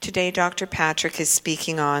Today, Dr. Patrick is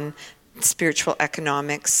speaking on spiritual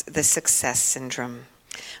economics, the success syndrome.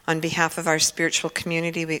 On behalf of our spiritual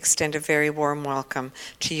community, we extend a very warm welcome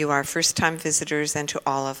to you, our first-time visitors, and to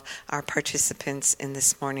all of our participants in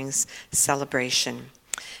this morning's celebration.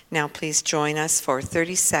 Now, please join us for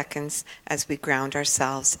 30 seconds as we ground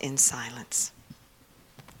ourselves in silence.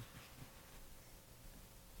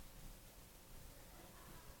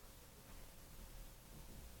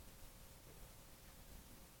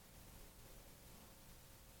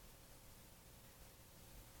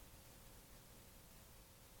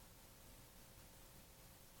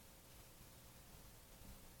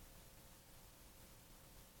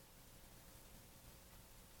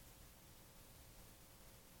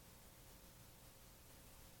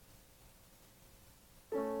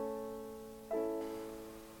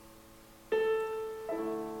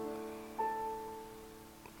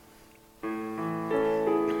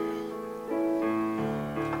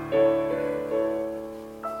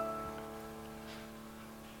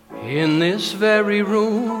 In this very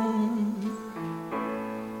room,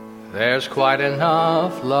 there's quite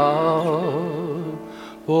enough love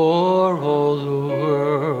for all the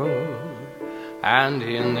world. And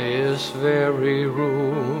in this very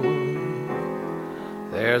room,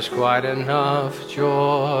 there's quite enough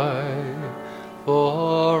joy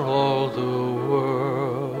for all the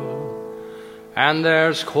world. And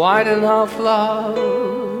there's quite enough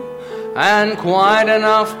love and quite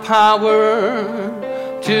enough power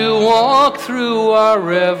to walk through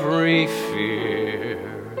our every fear.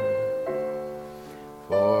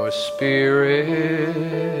 For Spirit,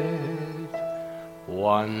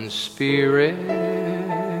 one Spirit,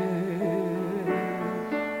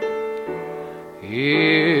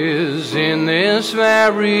 is in this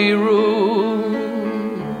very room,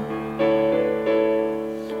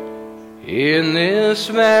 in this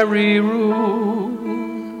very room,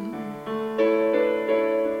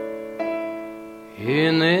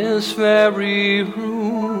 in this very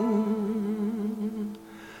room.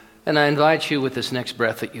 And I invite you with this next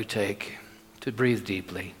breath that you take to breathe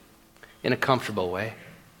deeply in a comfortable way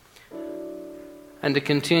and to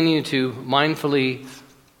continue to mindfully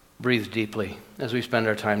breathe deeply as we spend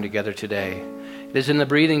our time together today. It is in the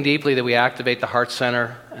breathing deeply that we activate the heart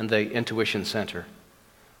center and the intuition center,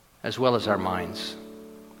 as well as our minds.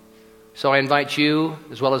 So I invite you,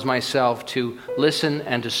 as well as myself, to listen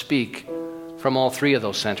and to speak from all three of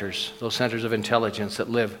those centers of intelligence that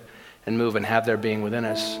live and move and have their being within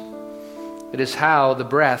us. It is how the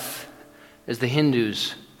breath, as the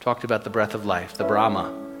Hindus talked about the breath of life, the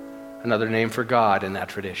Brahma, another name for God in that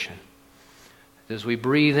tradition. As we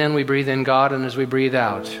breathe in God, and as we breathe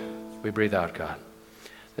out God.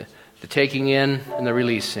 The taking in and the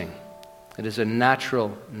releasing. It is a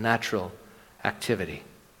natural activity.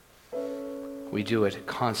 We do it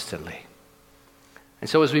constantly. And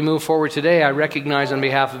so as we move forward today, I recognize on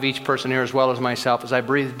behalf of each person here as well as myself, as I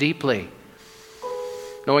breathe deeply,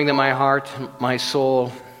 knowing that my heart, my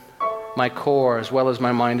soul, my core, as well as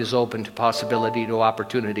my mind is open to possibility, to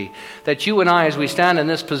opportunity, that you and I, as we stand in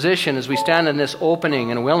this position, as we stand in this opening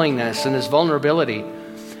and willingness and this vulnerability,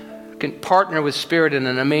 can partner with Spirit in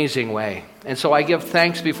an amazing way. And so I give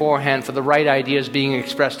thanks beforehand for the right ideas being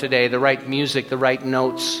expressed today, the right music, the right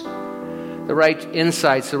notes, the right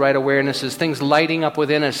insights, the right awarenesses, things lighting up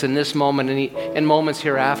within us in this moment and moments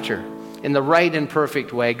hereafter, in the right and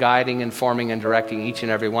perfect way, guiding, informing, and directing each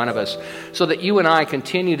and every one of us, so that you and I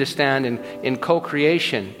continue to stand in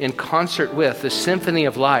co-creation, in concert with the symphony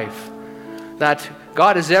of life, that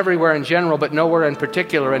God is everywhere in general, but nowhere in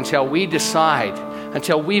particular until we decide,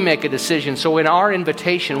 until we make a decision. So in our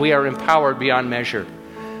invitation, we are empowered beyond measure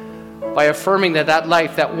by affirming that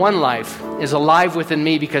life, that one life, is alive within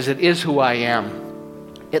me because it is who I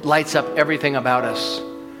am. It lights up everything about us.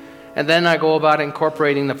 And then I go about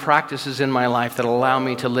incorporating the practices in my life that allow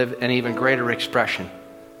me to live an even greater expression.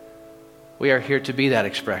 We are here to be that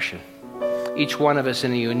expression, each one of us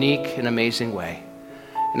in a unique and amazing way.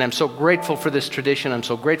 And I'm so grateful for this tradition. I'm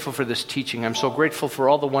so grateful for this teaching. I'm so grateful for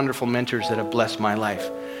all the wonderful mentors that have blessed my life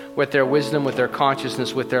with their wisdom, with their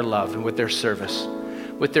consciousness, with their love, and with their service,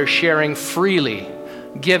 with their sharing freely,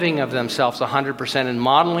 giving of themselves 100%, and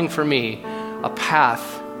modeling for me a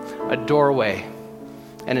path, a doorway,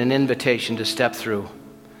 and an invitation to step through.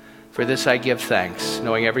 For this I give thanks,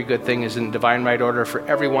 knowing every good thing is in divine right order for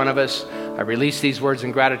every one of us. I release these words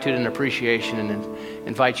in gratitude and appreciation and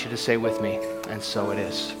invite you to say with me, and so it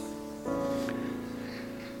is.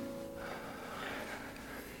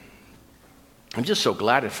 I'm just so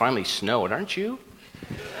glad it finally snowed, aren't you?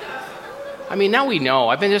 I mean, now we know.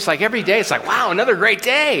 I've been just like every day, it's like, wow, another great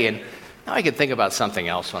day. And Now I could think about something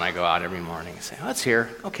else when I go out every morning and say, oh, it's here,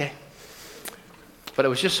 okay. But it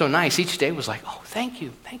was just so nice. Each day was like, oh, thank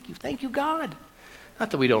you, God.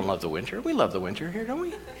 Not that we don't love the winter. We love the winter here, don't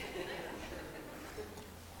we?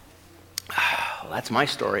 Well, that's my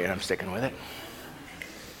story, and I'm sticking with it.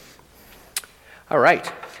 All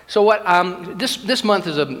right. So what? This month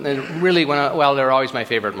is really they're always my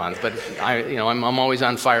favorite month, but I'm always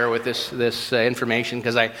on fire with this information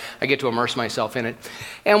because I get to immerse myself in it.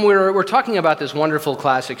 And we're talking about this wonderful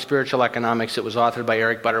classic, Spiritual Economics. It was authored by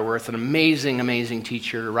Eric Butterworth, an amazing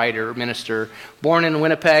teacher, writer, minister, born in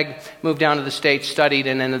Winnipeg, moved down to the States, studied,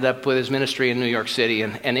 and ended up with his ministry in New York City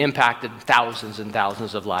and impacted thousands and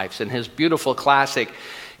thousands of lives. And his beautiful classic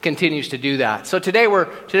continues to do that. So today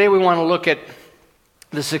we want to look at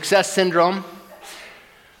the success syndrome.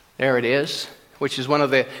 There it is, which is one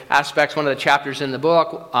of the aspects, one of the chapters in the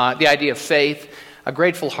book, the idea of faith, a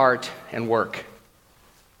grateful heart, and work.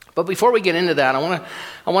 But before we get into that, I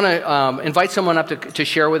want to invite someone up to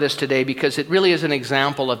share with us today, because it really is an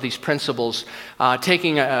example of these principles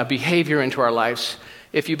taking a behavior into our lives.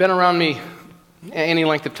 If you've been around me any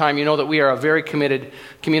length of time, you know that we are a very committed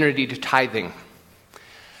community to tithing.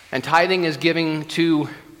 And tithing is giving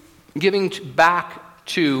back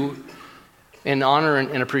to in honor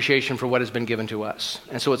and appreciation for what has been given to us.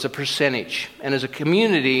 And so it's a percentage. And as a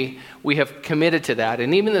community, we have committed to that.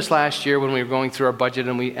 And even this last year when we were going through our budget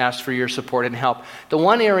and we asked for your support and help, the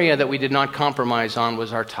one area that we did not compromise on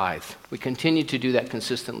was our tithe. We continued to do that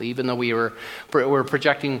consistently, even though we were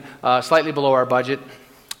projecting slightly below our budget.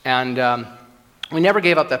 And we never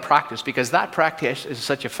gave up that practice, because that practice is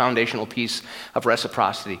such a foundational piece of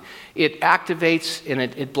reciprocity. It activates and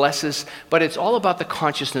it blesses, but it's all about the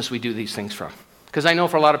consciousness we do these things from. Because I know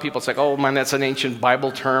for a lot of people, it's like, oh man, that's an ancient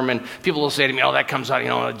Bible term, and people will say to me, oh, that comes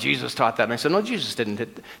out, Jesus taught that. And I said, no, Jesus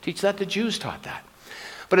didn't teach that, the Jews taught that.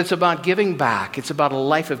 But it's about giving back. It's about a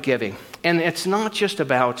life of giving. And it's not just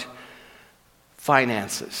about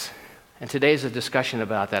finances. And today's a discussion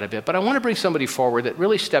about that a bit. But I want to bring somebody forward that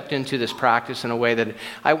really stepped into this practice in a way that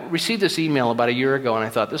I received this email about a year ago, and I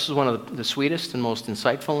thought this is one of the sweetest and most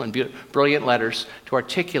insightful and brilliant letters to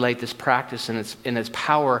articulate this practice and its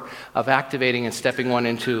power of activating and stepping one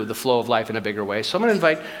into the flow of life in a bigger way. So I'm going to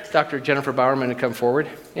invite Dr. Jennifer Bowerman to come forward.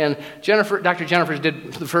 And Dr. Jennifer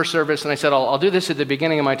did the first service, and I said, I'll do this at the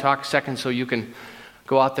beginning of my talk second so you can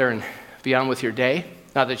go out there and be on with your day.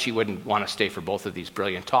 Not that she wouldn't want to stay for both of these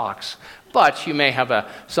brilliant talks, but you may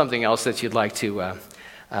have something else that you'd like to.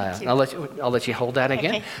 I'll let you hold that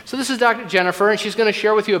again. Okay. So this is Dr. Jennifer, and she's going to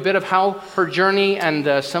share with you a bit of how her journey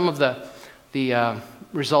and some of the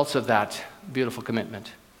results of that beautiful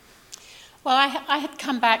commitment. Well, I had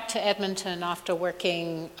come back to Edmonton after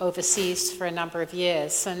working overseas for a number of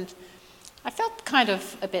years, and I felt kind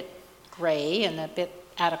of a bit gray and a bit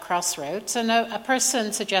at a crossroads. And a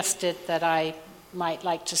person suggested that I might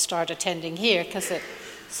like to start attending here because it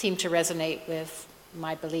seemed to resonate with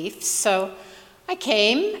my beliefs. So I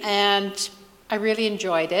came and I really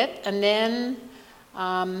enjoyed it. And then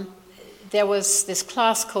there was this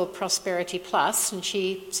class called Prosperity Plus, and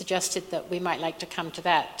she suggested that we might like to come to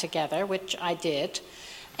that together, which I did.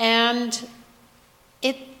 And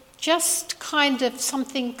it just kind of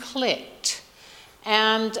something clicked.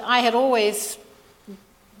 And I had always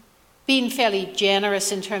been fairly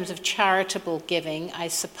generous in terms of charitable giving, I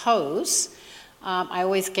suppose. I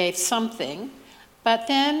always gave something. But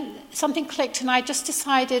then something clicked, and I just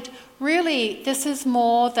decided, really, this is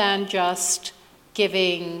more than just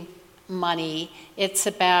giving money. It's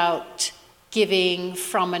about giving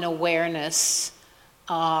from an awareness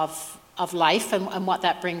of life and what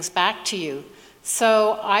that brings back to you.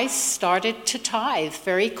 So I started to tithe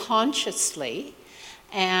very consciously.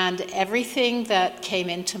 And everything that came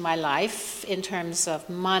into my life in terms of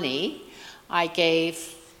money, I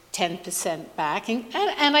gave 10% back. And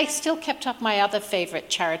I still kept up my other favorite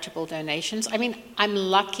charitable donations. I mean, I'm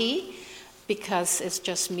lucky because it's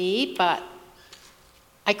just me, but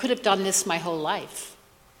I could have done this my whole life.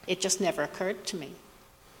 It just never occurred to me.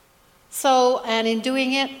 So, and in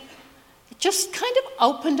doing it, it just kind of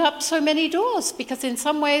opened up so many doors, because in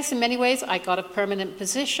many ways, I got a permanent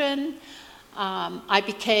position. I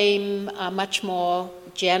became a much more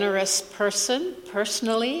generous person,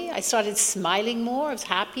 personally. I started smiling more, I was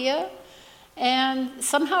happier. And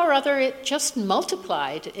somehow or other, it just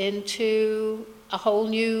multiplied into a whole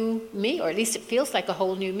new me, or at least it feels like a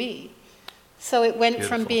whole new me. So it went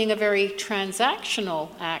Beautiful. From being a very transactional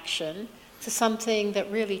action to something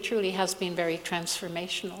that really, truly has been very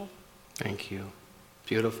transformational. Thank you.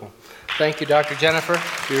 Beautiful. Thank you, Dr. Jennifer,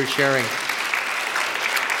 for your sharing.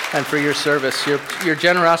 And for your service, your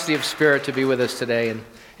generosity of spirit to be with us today.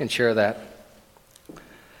 and share that.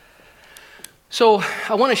 So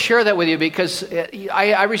I want to share that with you because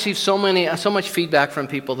I receive so much feedback from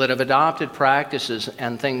people that have adopted practices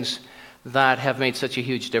and things that have made such a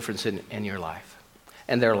huge difference in your life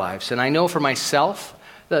and their lives. And I know for myself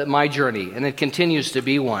that my journey, and it continues to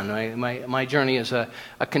be one, my journey is a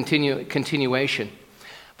continuation.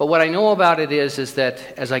 But what I know about it is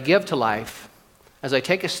that as I give to life, as I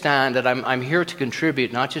take a stand that I'm here to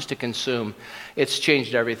contribute, not just to consume, it's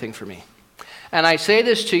changed everything for me. And I say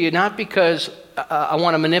this to you not because I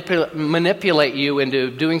want to manipulate you into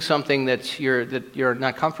doing something that you're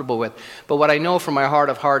not comfortable with, but what I know from my heart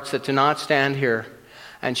of hearts that to not stand here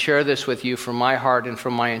and share this with you from my heart and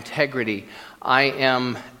from my integrity, I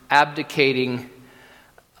am abdicating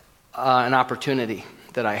an opportunity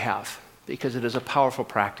that I have because it is a powerful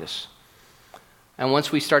practice. And once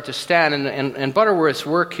we start to stand, and Butterworth's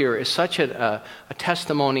work here is such a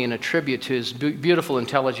testimony and a tribute to his beautiful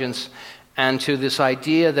intelligence and to this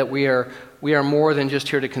idea that we are more than just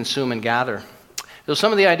here to consume and gather. So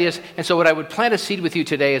some of the ideas, and so what I would plant a seed with you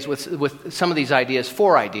today is with some of these ideas,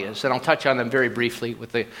 4 ideas, and I'll touch on them very briefly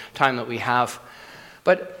with the time that we have.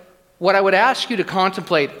 But what I would ask you to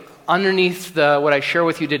contemplate underneath what I share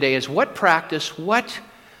with you today is what practice, what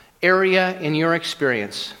area in your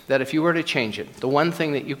experience that if you were to change it, the one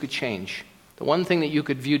thing that you could change, the one thing that you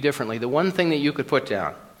could view differently, the one thing that you could put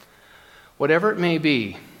down, whatever it may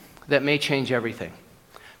be, that may change everything.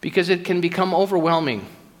 Because it can become overwhelming.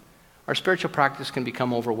 Our spiritual practice can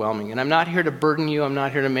become overwhelming. And I'm not here to burden you. I'm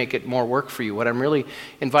not here to make it more work for you. What I'm really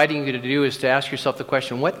inviting you to do is to ask yourself the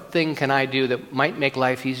question, what thing can I do that might make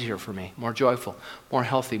life easier for me, more joyful, more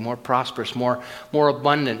healthy, more prosperous, more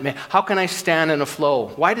abundant? How can I stand in a flow?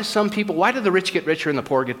 Why do the rich get richer and the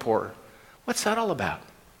poor get poorer? What's that all about?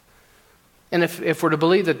 And if we're to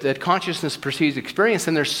believe that consciousness precedes experience,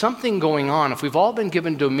 then there's something going on. If we've all been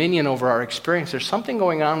given dominion over our experience, there's something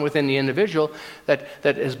going on within the individual that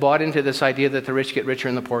is bought into this idea that the rich get richer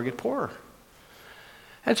and the poor get poorer.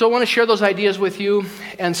 And so I want to share those ideas with you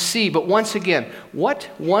and see. But once again, what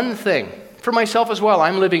one thing, for myself as well,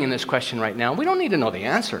 I'm living in this question right now. We don't need to know the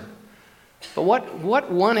answer. But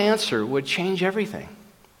what one answer would change everything?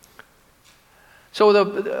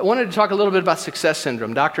 So I wanted to talk a little bit about success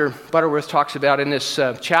syndrome. Dr. Butterworth talks about in this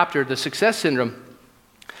chapter the success syndrome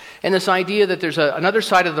and this idea that there's another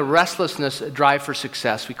side of the restlessness drive for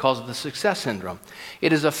success. We call it the success syndrome.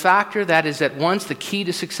 It is a factor that is at once the key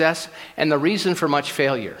to success and the reason for much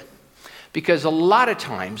failure. Because a lot of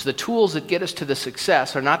times the tools that get us to the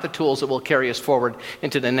success are not the tools that will carry us forward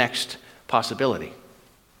into the next possibility.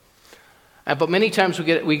 But many times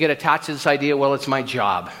we get attached to this idea, well, it's my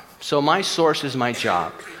job. So my source is my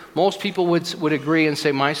job. Most people would agree and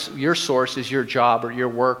say your source is your job or your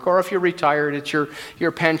work, or if you're retired, it's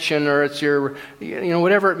your pension or it's your,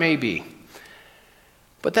 whatever it may be.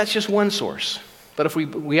 But that's just one source. But if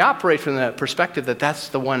we operate from the perspective that that's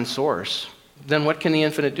the one source, then what can the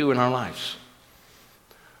infinite do in our lives?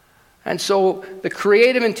 And so the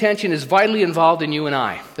creative intention is vitally involved in you and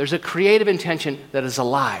I. There's a creative intention that is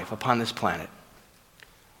alive upon this planet.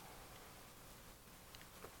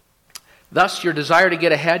 Thus, your desire to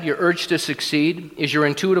get ahead, your urge to succeed, is your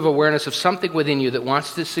intuitive awareness of something within you that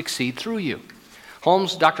wants to succeed through you.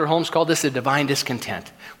 Dr. Holmes called this a divine discontent,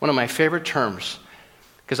 one of my favorite terms,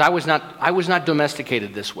 because I was not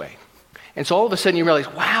domesticated this way. And so all of a sudden you realize,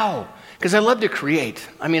 wow, because I love to create.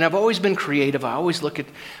 I mean, I've always been creative. I've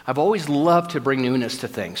always loved to bring newness to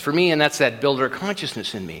things. For me, and that's that builder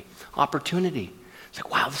consciousness in me, opportunity. It's like,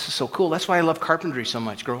 wow, this is so cool. That's why I love carpentry so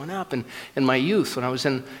much growing up and in my youth when I was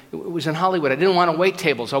in Hollywood. I didn't want to wait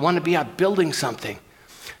tables. I wanted to be out building something.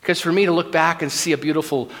 Because for me to look back and see a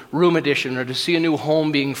beautiful room addition or to see a new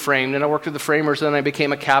home being framed, and I worked with the framers, and then I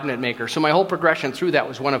became a cabinet maker. So my whole progression through that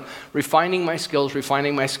was one of refining my skills.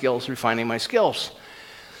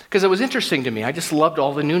 Because it was interesting to me. I just loved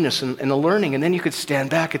all the newness and the learning. And then you could stand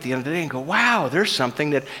back at the end of the day and go, wow, there's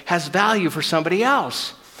something that has value for somebody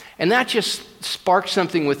else. And that just sparked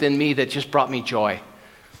something within me that just brought me joy.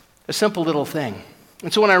 A simple little thing.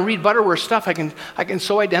 And so when I read Butterworth's stuff, I can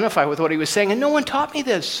so identify with what he was saying. And no one taught me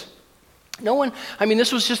this.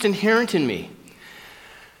 This was just inherent in me.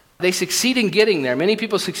 They succeed in getting there. Many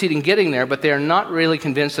people succeed in getting there, but they are not really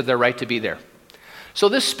convinced of their right to be there. So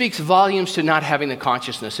this speaks volumes to not having the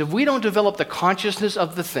consciousness. If we don't develop the consciousness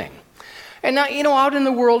of the thing, and now, out in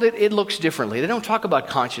the world, it looks differently. They don't talk about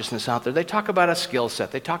consciousness out there. They talk about a skill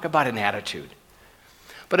set. They talk about an attitude.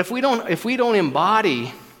 But if we don't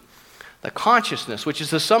embody the consciousness, which is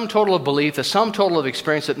the sum total of belief, the sum total of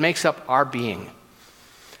experience that makes up our being,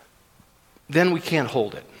 then we can't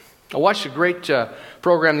hold it. I watched a great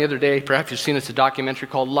program the other day. Perhaps you've seen it. It's a documentary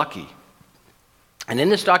called Lucky. And in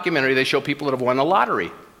this documentary, they show people that have won the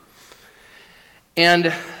lottery.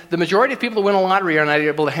 And the majority of people that win a lottery are not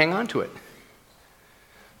able to hang on to it,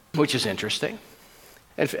 which is interesting.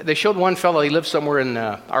 And they showed one fellow, he lived somewhere in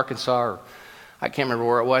Arkansas, or I can't remember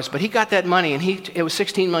where it was, but he got that money, and it was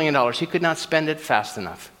 $16 million. He could not spend it fast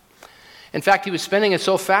enough. In fact, he was spending it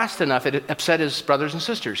so fast enough, it upset his brothers and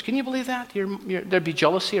sisters. Can you believe that? There'd be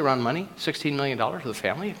jealousy around money, $16 million for the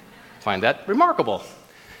family. I find that remarkable.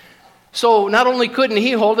 So not only couldn't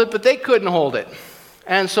he hold it, but they couldn't hold it.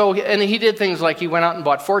 And he did things like he went out and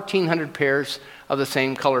bought 1,400 pairs of the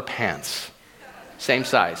same color pants, same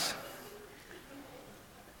size.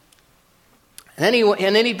 And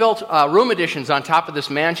then he built room additions on top of this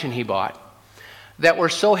mansion he bought that were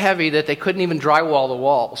so heavy that they couldn't even drywall the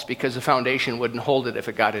walls because the foundation wouldn't hold it if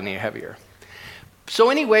it got any heavier. So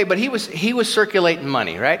anyway, but he was circulating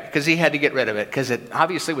money, right? Because he had to get rid of it because it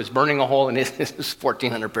obviously was burning a hole in his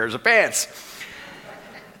 1,400 pairs of pants.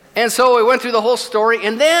 And so we went through the whole story,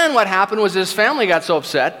 and then what happened was his family got so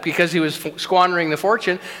upset because he was squandering the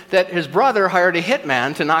fortune that his brother hired a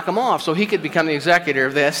hitman to knock him off so he could become the executor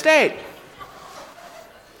of the estate.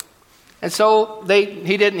 And so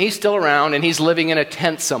he didn't. He's still around, and he's living in a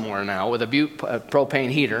tent somewhere now with a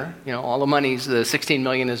propane heater. You know, all the money's, the $16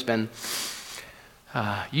 million has been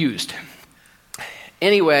used.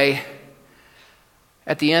 Anyway,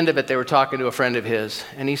 at the end of it, they were talking to a friend of his,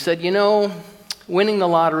 and he said, winning the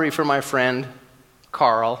lottery for my friend,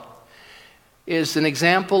 Carl, is an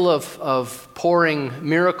example of pouring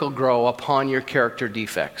Miracle Grow upon your character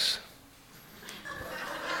defects.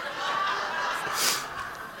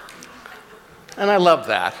 And I love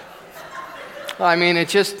that. I mean, it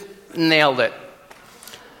just nailed it.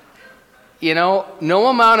 No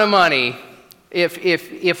amount of money,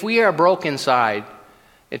 if we are broke inside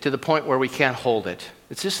to the point where we can't hold it,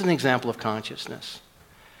 it's just an example of consciousness.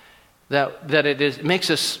 That it makes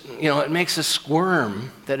us, it makes us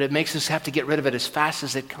squirm, that it makes us have to get rid of it as fast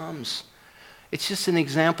as it comes. It's just an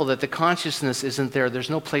example that the consciousness isn't there. There's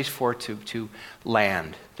no place for it to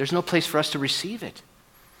land. There's no place for us to receive it.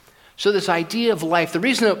 So this idea of life, the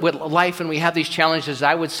reason that with life and we have these challenges,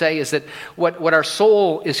 I would say, is that what our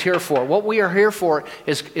soul is here for, what we are here for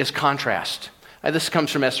is contrast. This comes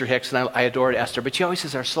from Esther Hicks, and I adore Esther, but she always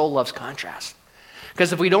says our soul loves contrast.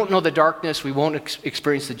 Because if we don't know the darkness, we won't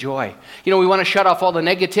experience the joy. We want to shut off all the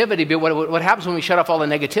negativity, but what happens when we shut off all the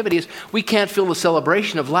negativity is we can't feel the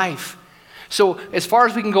celebration of life. So as far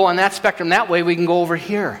as we can go on that spectrum that way, we can go over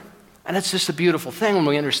here. And it's just a beautiful thing when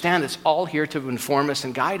we understand it's all here to inform us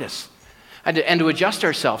and guide us and to adjust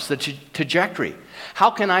ourselves, the trajectory. How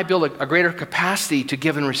can I build a greater capacity to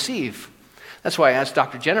give and receive? That's why I asked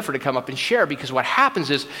Dr. Jennifer to come up and share, because what happens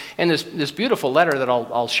is, and this beautiful letter that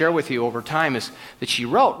I'll share with you over time is that she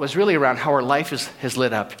wrote was really around how her life has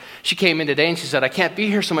lit up. She came in today and she said, I can't be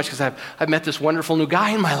here so much because I've met this wonderful new guy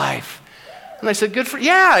in my life. And I said, good for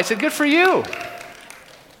you.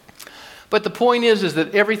 But the point is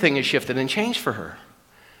that everything has shifted and changed for her.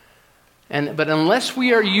 But unless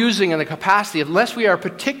we are using in the capacity, unless we are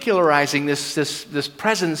particularizing this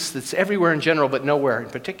presence that's everywhere in general but nowhere in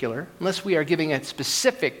particular, unless we are giving a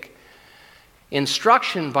specific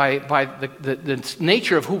instruction by the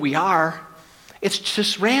nature of who we are, it's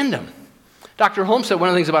just random. Dr. Holmes said one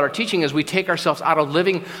of the things about our teaching is we take ourselves out of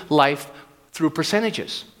living life through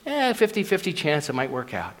percentages. 50-50 chance it might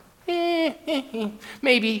work out.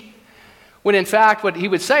 Maybe. When in fact, what he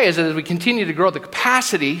would say is that as we continue to grow the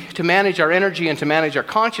capacity to manage our energy and to manage our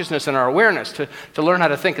consciousness and our awareness, to learn how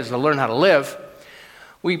to think is to learn how to live,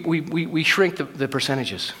 we shrink the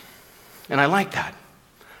percentages. And I like that.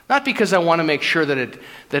 Not because I want to make sure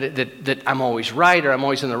that I'm always right or I'm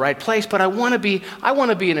always in the right place, but I want to be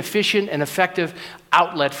an efficient and effective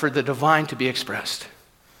outlet for the divine to be expressed.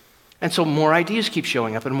 And so more ideas keep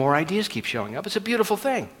showing up and more ideas keep showing up. It's a beautiful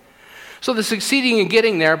thing. So they're succeeding in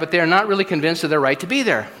getting there, but they're not really convinced of their right to be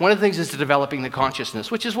there. One of the things is developing the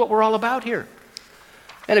consciousness, which is what we're all about here.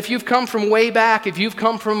 And if you've come from way back, if you've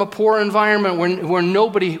come from a poor environment where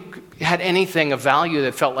nobody had anything of value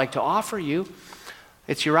that felt like to offer you,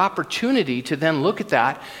 it's your opportunity to then look at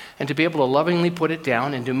that and to be able to lovingly put it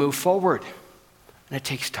down and to move forward. And it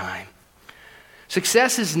takes time.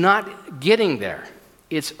 Success is not getting there.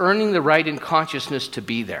 It's earning the right in consciousness to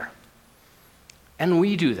be there. And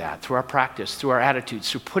we do that through our practice, through our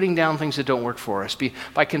attitudes, through putting down things that don't work for us,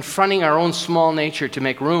 by confronting our own small nature to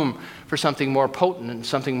make room for something more potent and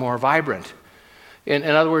something more vibrant. In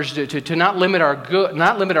other words, to not limit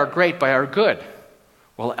our great by our good.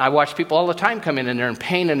 Well, I watch people all the time come in and they're in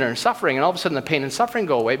pain and they're in suffering, and all of a sudden the pain and suffering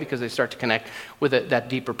go away because they start to connect with that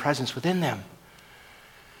deeper presence within them.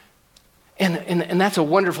 And that's a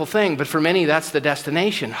wonderful thing, but for many, that's the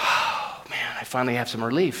destination. Oh, man, I finally have some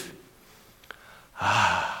relief.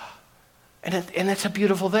 And it's a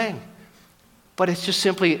beautiful thing. But it's just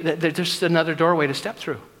simply, there's just another doorway to step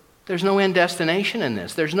through. There's no end destination in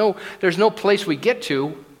this. There's no place we get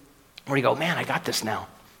to where you go, man, I got this now.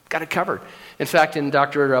 Got it covered. In fact, in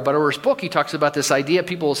Dr. Butterworth's book, he talks about this idea.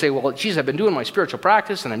 People will say, well, geez, I've been doing my spiritual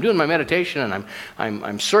practice, and I'm doing my meditation, and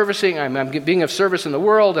I'm servicing, I'm being of service in the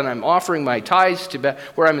world, and I'm offering my tithes to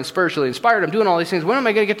where I'm spiritually inspired. I'm doing all these things. When am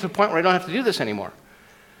I going to get to the point where I don't have to do this anymore?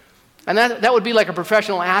 And that would be like a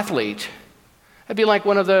professional athlete. It'd be like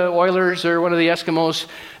one of the Oilers or one of the Eskimos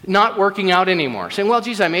not working out anymore, saying, well,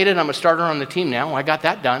 geez, I made it. I'm a starter on the team now. I got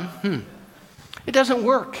that done. It doesn't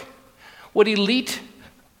work. What elite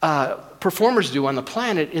performers do on the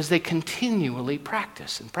planet is they continually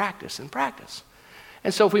practice and practice and practice.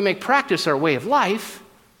 And so if we make practice our way of life,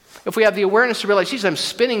 if we have the awareness to realize, geez, I'm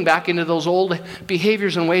spinning back into those old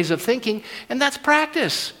behaviors and ways of thinking, and that's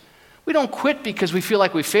practice. We don't quit because we feel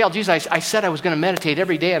like we failed. Geez, I said I was going to meditate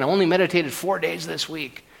every day, and I only meditated 4 days this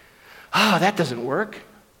week. That doesn't work.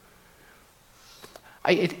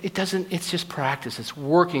 It doesn't. It's just practice. It's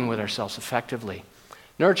working with ourselves effectively.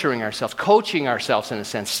 Nurturing ourselves, coaching ourselves in a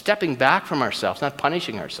sense, stepping back from ourselves, not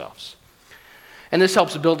punishing ourselves. And this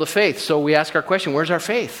helps build the faith. So we ask our question, where's our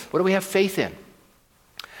faith? What do we have faith in?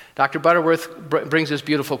 Dr. Butterworth brings this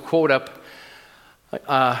beautiful quote up.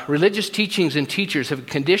 Religious teachings and teachers have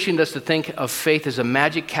conditioned us to think of faith as a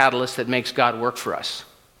magic catalyst that makes God work for us.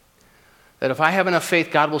 That if I have enough faith,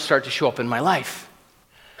 God will start to show up in my life.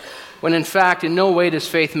 When in fact, in no way does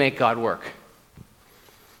faith make God work.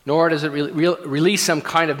 Nor does it release some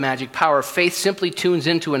kind of magic power. Faith simply tunes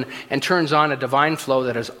into and turns on a divine flow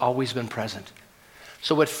that has always been present.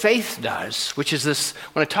 So what faith does, which is this,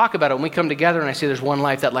 when I talk about it, when we come together and I say there's one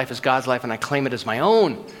life, that life is God's life, and I claim it as my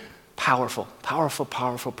own, powerful, powerful,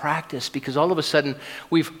 powerful practice, because all of a sudden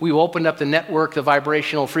we've opened up the network, the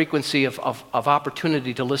vibrational frequency of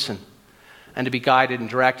opportunity to listen and to be guided and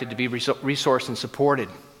directed, to be resourced and supported.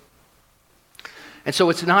 And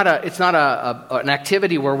so it's not an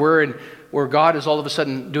activity where God is all of a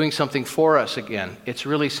sudden doing something for us again. It's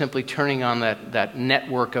really simply turning on that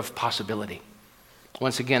network of possibility.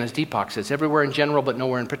 Once again, as Deepak says, everywhere in general but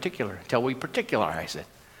nowhere in particular, until we particularize it.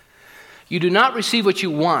 You do not receive what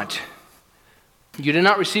you want. You do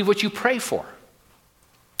not receive what you pray for.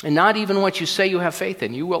 And not even what you say you have faith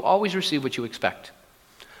in. You will always receive what you expect.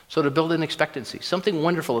 So to build an expectancy, something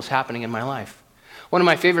wonderful is happening in my life. One of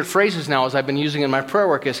my favorite phrases now, as I've been using in my prayer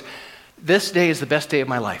work, is, this day is the best day of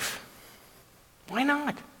my life. Why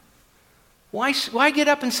not? Why get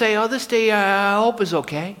up and say, oh, this day I hope is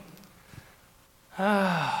okay.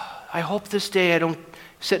 I hope this day I don't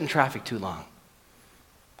sit in traffic too long.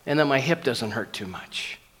 And that my hip doesn't hurt too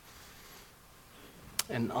much.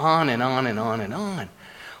 And on and on and on and on.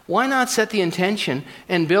 Why not set the intention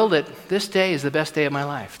and build it? This day is the best day of my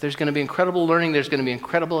life. There's going to be incredible learning. There's going to be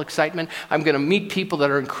incredible excitement. I'm going to meet people that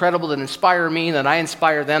are incredible, that inspire me, that I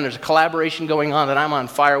inspire them. There's a collaboration going on, that I'm on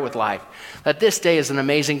fire with life. That this day is an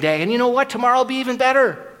amazing day. And you know what? Tomorrow will be even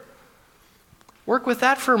better. Work with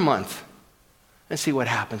that for a month and see what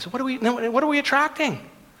happens. What are we attracting?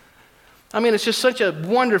 I mean, it's just such a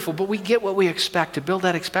wonderful, but we get what we expect to build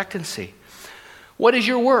that expectancy. What is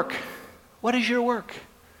your work? What is your work?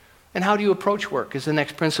 And how do you approach work is the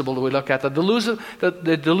next principle that we look at. The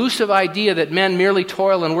delusive idea that men merely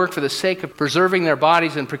toil and work for the sake of preserving their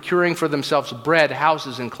bodies and procuring for themselves bread,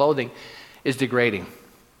 houses, and clothing is degrading.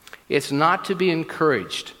 It's not to be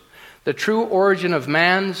encouraged. The true origin of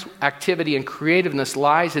man's activity and creativeness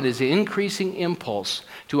lies in his increasing impulse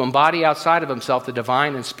to embody outside of himself the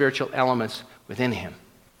divine and spiritual elements within him.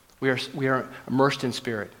 We are immersed in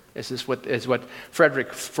spirit. This is what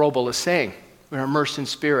Frederick Froebel is saying. We are immersed in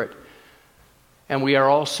spirit. And we are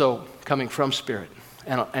also coming from spirit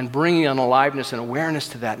and bringing an aliveness and awareness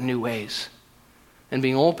to that in new ways and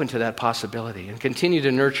being open to that possibility and continue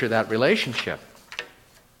to nurture that relationship.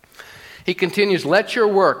 He continues, let your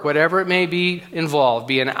work, whatever it may be involved,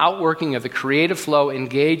 be an outworking of the creative flow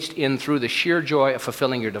engaged in through the sheer joy of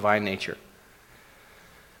fulfilling your divine nature.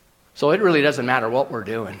 So it really doesn't matter what we're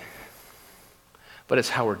doing, but it's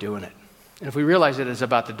how we're doing it. And if we realize it is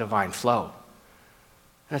about the divine flow,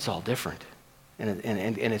 that's all different. And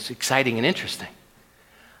it's exciting and interesting.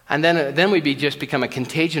 And then we just become a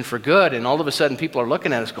contagion for good, and all of a sudden people are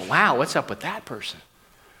looking at us and go, wow, what's up with that person?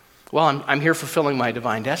 Well, I'm here fulfilling my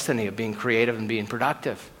divine destiny of being creative and being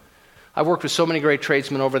productive. I've worked with so many great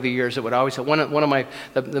tradesmen over the years that would always say,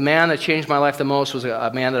 the man that changed my life the most was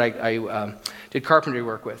a man that I did carpentry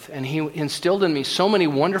work with. And he instilled in me so many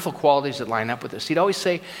wonderful qualities that line up with this. He'd always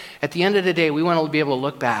say, at the end of the day, we want to be able to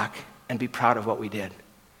look back and be proud of what we did.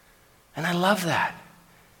 And I love that.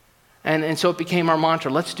 And so it became our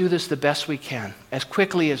mantra, let's do this the best we can, as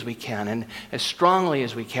quickly as we can, and as strongly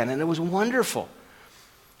as we can. And it was wonderful.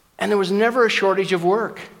 And there was never a shortage of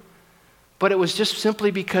work. But it was just simply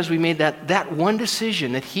because we made that one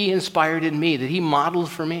decision that he inspired in me, that he modeled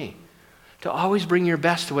for me, to always bring your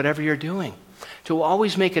best to whatever you're doing, to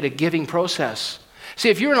always make it a giving process. See,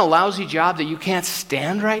 if you're in a lousy job that you can't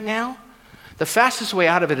stand right now, the fastest way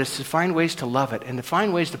out of it is to find ways to love it and to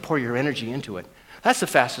find ways to pour your energy into it. That's the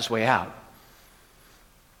fastest way out.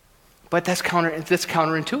 But that's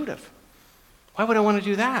counterintuitive. Why would I want to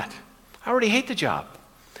do that? I already hate the job.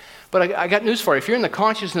 But I got news for you. If you're in the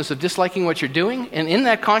consciousness of disliking what you're doing, and in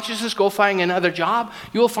that consciousness go find another job,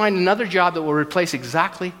 you will find another job that will replace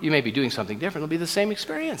exactly, you may be doing something different, it'll be the same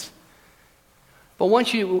experience. But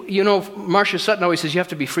once Marcia Sutton always says you have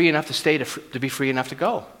to be free enough to stay to be free enough to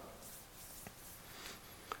go.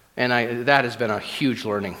 And that has been a huge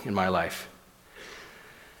learning in my life.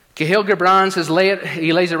 Kahlil Gibran says,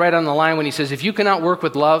 he lays it right on the line when he says, if you cannot work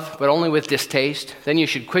with love, but only with distaste, then you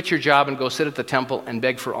should quit your job and go sit at the temple and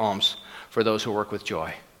beg for alms for those who work with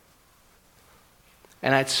joy.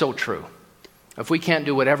 And that's so true. If we can't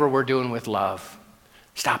do whatever we're doing with love,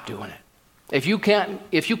 stop doing it. If you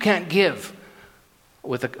can't give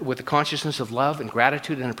with the consciousness of love and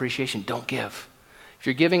gratitude and appreciation, don't give. If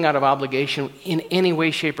you're giving out of obligation in any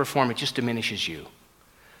way, shape, or form, it just diminishes you.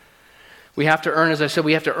 We have to earn, as I said,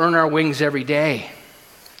 we have to earn our wings every day.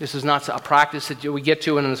 This is not a practice that we get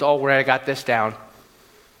to and it's, where I got this down.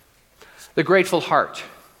 The grateful heart.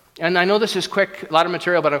 And I know this is quick, a lot of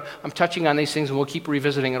material, but I'm touching on these things and we'll keep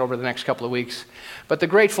revisiting it over the next couple of weeks. But the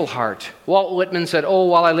grateful heart. Walt Whitman said,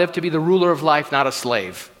 while I live to be the ruler of life, not a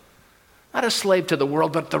slave. Not a slave to the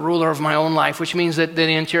world, but the ruler of my own life, which means that the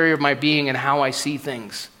interior of my being and how I see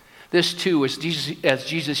things. This too, as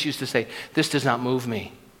Jesus used to say, this does not move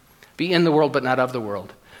me. Be in the world, but not of the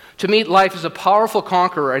world. To meet life as a powerful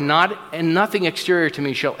conqueror, and nothing exterior to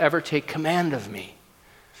me shall ever take command of me.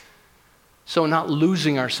 So not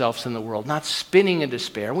losing ourselves in the world, not spinning in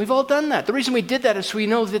despair. And we've all done that. The reason we did that is we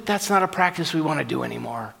know that that's not a practice we want to do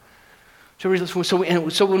anymore. So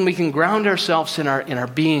when we can ground ourselves in our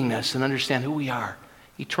beingness and understand who we are,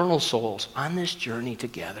 eternal souls on this journey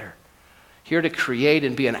together, here to create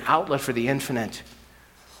and be an outlet for the infinite.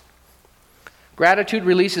 Gratitude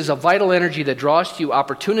releases a vital energy that draws to you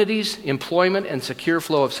opportunities, employment, and secure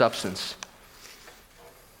flow of substance.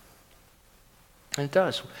 And it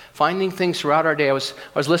does. Finding things throughout our day. I was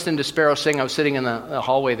listening to Sparrow sing. I was sitting in the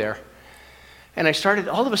hallway there. And I started,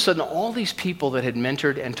 all of a sudden, all these people that had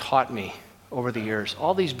mentored and taught me over the years,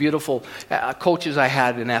 all these beautiful coaches I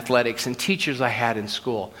had in athletics and teachers I had in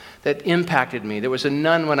school that impacted me. There was a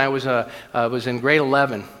nun when I was in grade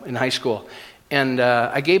 11 in high school. And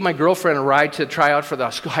I gave my girlfriend a ride to try out for the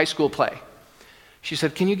high school play. She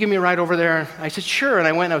said, can you give me a ride over there? I said, sure. And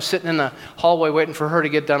I went and I was sitting in the hallway waiting for her to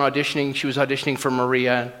get done auditioning. She was auditioning for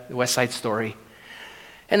Maria, the West Side Story.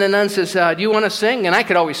 And the nun says, do you want to sing? And I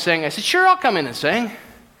could always sing. I said, sure, I'll come in and sing.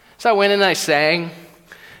 So I went in and I sang.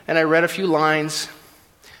 And I read a few lines.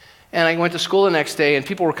 And I went to school the next day and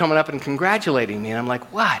people were coming up and congratulating me. And I'm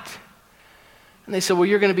like, what? And they said, well,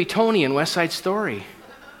 you're going to be Tony in West Side Story.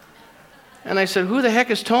 And I said, who the heck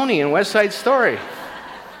is Tony in West Side Story?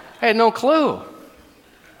 I had no clue.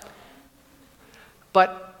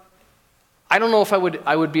 But I don't know if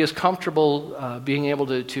I would be as comfortable being able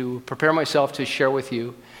to prepare myself to share with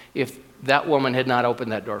you if that woman had not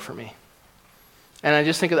opened that door for me. And I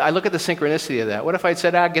just think, I look at the synchronicity of that. What if I'd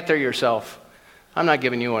said, get there yourself. I'm not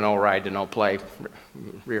giving you an old ride to no play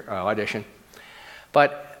audition.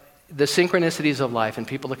 But the synchronicities of life and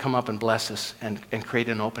people that come up and bless us and create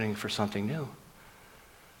an opening for something new.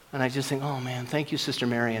 And I just think, oh man, thank you, Sister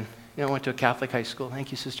Marion. I went to a Catholic high school.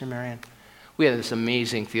 Thank you, Sister Marion. We had this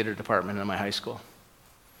amazing theater department in my high school.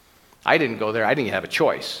 I didn't go there. I didn't have a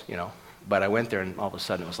choice, but I went there and all of a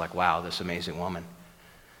sudden it was like, wow, this amazing woman.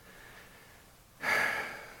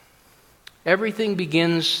 Everything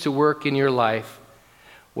begins to work in your life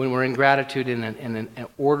when we're in gratitude in an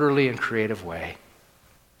orderly and creative way.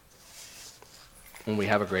 When we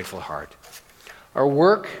have a grateful heart. Our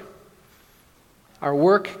work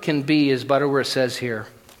can be, as Butterworth says here,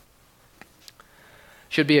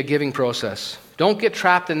 should be a giving process. Don't get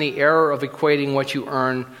trapped in the error of equating what you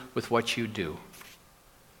earn with what you do.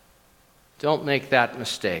 Don't make that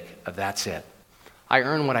mistake of that's it. I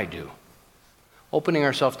earn what I do. opening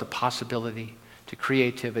ourselves to possibility, to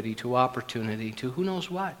creativity, to opportunity, to who knows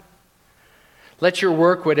what. Let your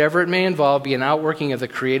work, whatever it may involve, be an outworking of the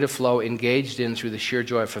creative flow engaged in through the sheer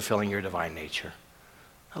joy of fulfilling your divine nature.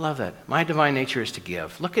 I love that. My divine nature is to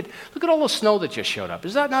give. Look at all the snow that just showed up.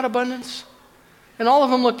 Is that not abundance? And all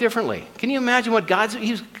of them look differently. Can you imagine what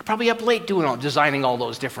he was probably up late designing all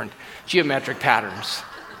those different geometric patterns.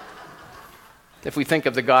 If we think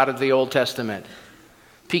of the God of the Old Testament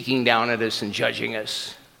peeking down at us and judging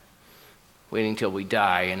us, waiting till we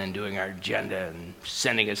die and then doing our agenda and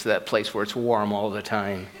sending us to that place where it's warm all the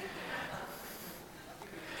time.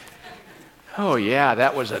 Oh yeah,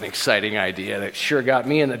 that was an exciting idea that sure got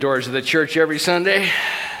me in the doors of the church every Sunday.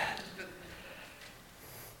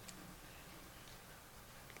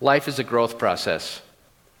 Life is a growth process,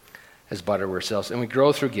 as Butterworth says, and we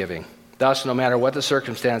grow through giving. Thus, no matter what the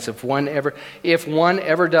circumstance, if one ever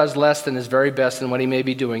does less than his very best in what he may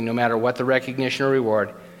be doing, no matter what the recognition or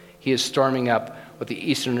reward, he is storming up what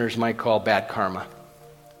the Easterners might call bad karma.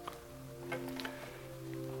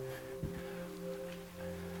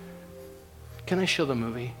 Can I show the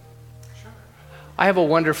movie? Sure. I have a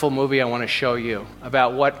wonderful movie I want to show you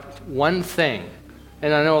about what one thing,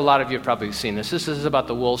 and I know a lot of you have probably seen this. This is about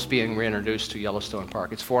the wolves being reintroduced to Yellowstone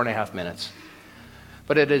Park. It's 4.5 minutes.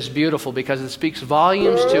 But it is beautiful because it speaks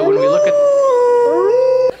volumes to when we look at...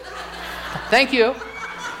 Thank you.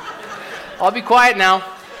 I'll be quiet now.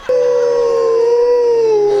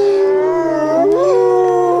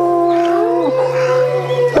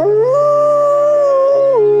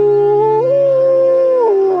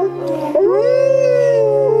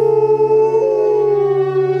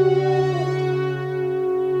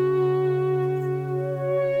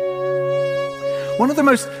 One of the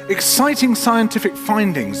most exciting scientific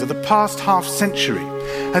findings of the past half-century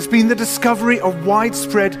has been the discovery of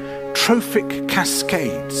widespread trophic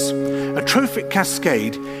cascades. A trophic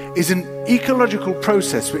cascade is an ecological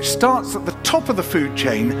process which starts at the top of the food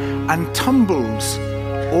chain and tumbles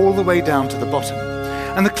all the way down to the bottom.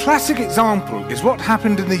 And the classic example is what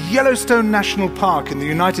happened in the Yellowstone National Park in the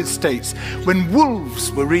United States when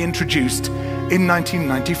wolves were reintroduced in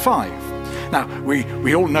 1995. Now,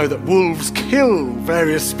 we all know that wolves kill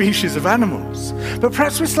various species of animals, but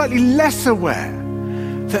perhaps we're slightly less aware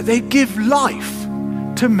that they give life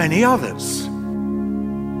to many others.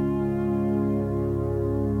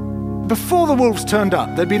 Before the wolves turned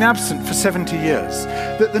up, they'd been absent for 70 years.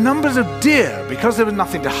 That the numbers of deer, because there was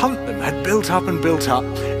nothing to hunt them, had built up in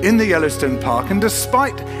the Yellowstone Park, and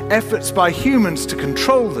despite efforts by humans to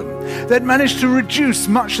control them, they'd managed to reduce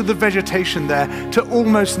much of the vegetation there to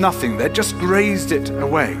almost nothing. They'd just grazed it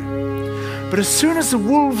away. But as soon as the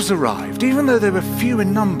wolves arrived, even though they were few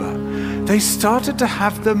in number, they started to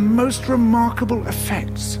have the most remarkable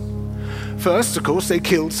effects. First, of course, they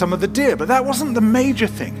killed some of the deer, but that wasn't the major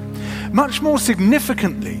thing. Much more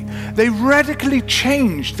significantly, they radically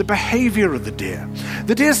changed the behavior of the deer.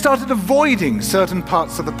 The deer started avoiding certain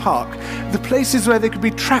parts of the park, the places where they could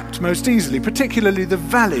be trapped most easily, particularly the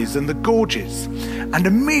valleys and the gorges. And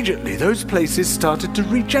immediately those places started to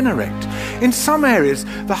regenerate. In some areas,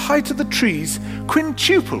 the height of the trees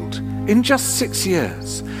quintupled in just 6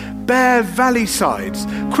 years. Bare valley sides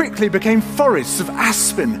quickly became forests of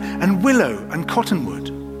aspen and willow and cottonwood.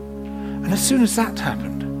 And as soon as that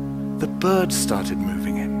happened, the birds started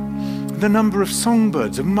moving in. The number of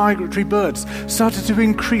songbirds, of migratory birds, started to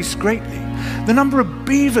increase greatly. The number of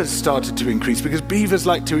beavers started to increase because beavers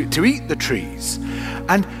like to eat the trees.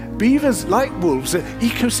 And beavers, like wolves, are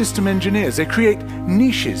ecosystem engineers. They create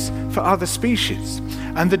niches for other species.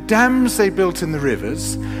 And the dams they built in the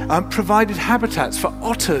rivers provided habitats for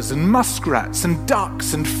otters and muskrats and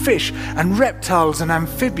ducks and fish and reptiles and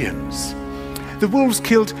amphibians. The wolves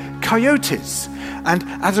killed coyotes, and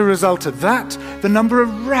as a result of that, the number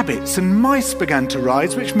of rabbits and mice began to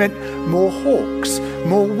rise, which meant more hawks,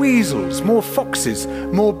 more weasels, more foxes,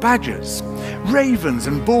 more badgers. Ravens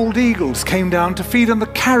and bald eagles came down to feed on the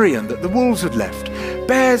carrion that the wolves had left.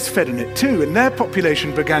 Bears fed on it too, and their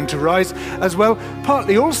population began to rise as well,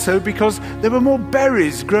 partly also because there were more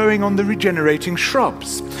berries growing on the regenerating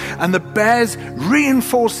shrubs. And the bears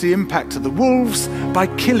reinforced the impact of the wolves by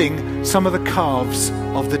killing some of the calves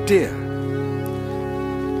of the deer.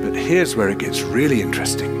 But here's where it gets really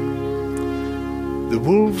interesting. The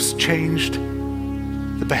wolves changed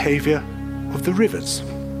the behavior of the rivers.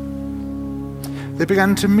 They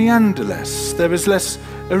began to meander less. There was less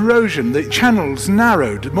erosion. The channels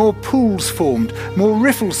narrowed. More pools formed. More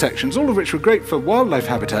riffle sections, all of which were great for wildlife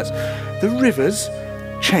habitats. The rivers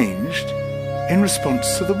changed in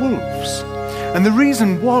response to the wolves. And the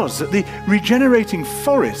reason was that the regenerating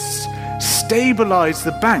forests stabilized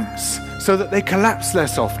the banks so that they collapsed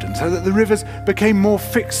less often, so that the rivers became more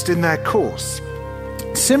fixed in their course.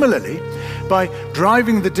 Similarly, by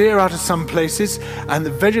driving the deer out of some places and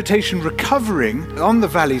the vegetation recovering on the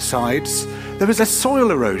valley sides, there was less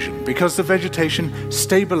soil erosion because the vegetation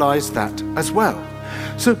stabilized that as well.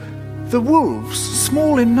 So the wolves,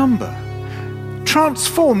 small in number,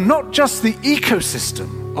 transform not just the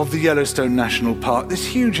ecosystem of the Yellowstone National Park, this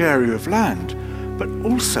huge area of land, but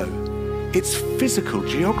also its physical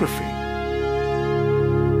geography.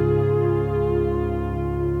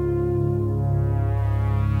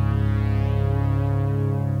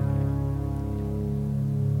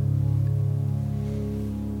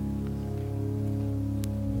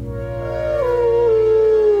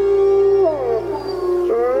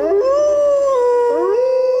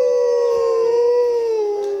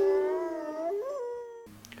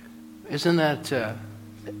 Isn't that,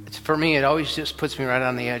 for me, it always just puts me right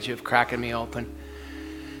on the edge of cracking me open.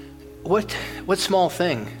 What small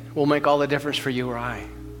thing will make all the difference for you or I?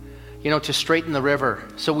 To straighten the river.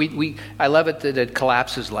 So I love it that it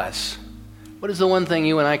collapses less. What is the one thing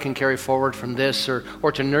you and I can carry forward from this,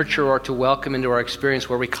 or to nurture or to welcome into our experience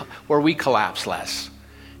where we collapse less?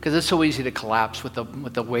 Because it's so easy to collapse with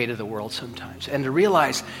the weight of the world sometimes. And to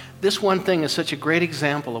realize this one thing is such a great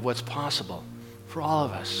example of what's possible for all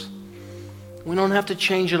of us. We don't have to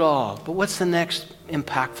change it all, but what's the next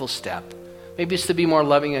impactful step? Maybe it's to be more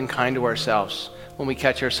loving and kind to ourselves when we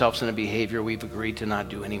catch ourselves in a behavior we've agreed to not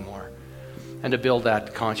do anymore, and to build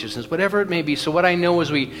that consciousness, whatever it may be. So what I know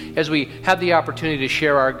as we have the opportunity to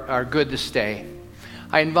share our good this day,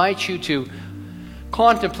 I invite you to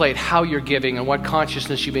contemplate how you're giving and what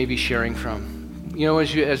consciousness you may be sharing from.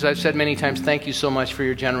 As I've said many times, thank you so much for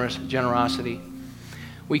your generosity.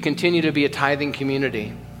 We continue to be a tithing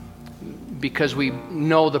community, because we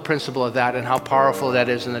know the principle of that and how powerful that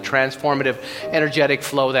is and the transformative, energetic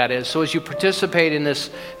flow that is. So as you participate in this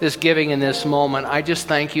giving in this moment, I just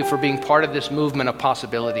thank you for being part of this movement of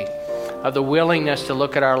possibility, of the willingness to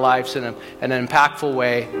look at our lives in an impactful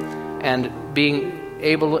way, and being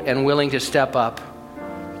able and willing to step up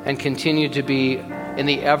and continue to be in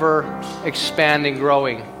the ever-expanding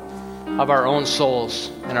growing of our own souls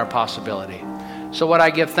and our possibility. So what I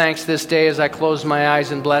give thanks this day as I close my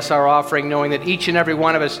eyes and bless our offering, knowing that each and every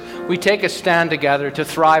one of us, we take a stand together to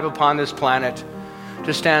thrive upon this planet,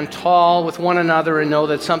 to stand tall with one another and know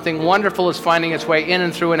that something wonderful is finding its way in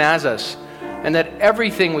and through and as us, and that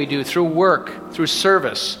everything we do through work, through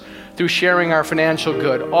service, through sharing our financial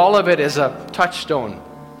good, all of it is a touchstone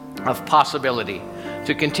of possibility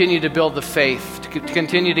to continue to build the faith, to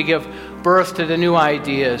continue to give birth to the new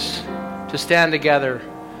ideas, to stand together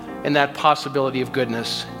in that possibility of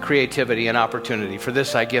goodness, creativity, and opportunity. For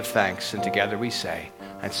this I give thanks, and together we say,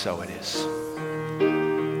 and so it is.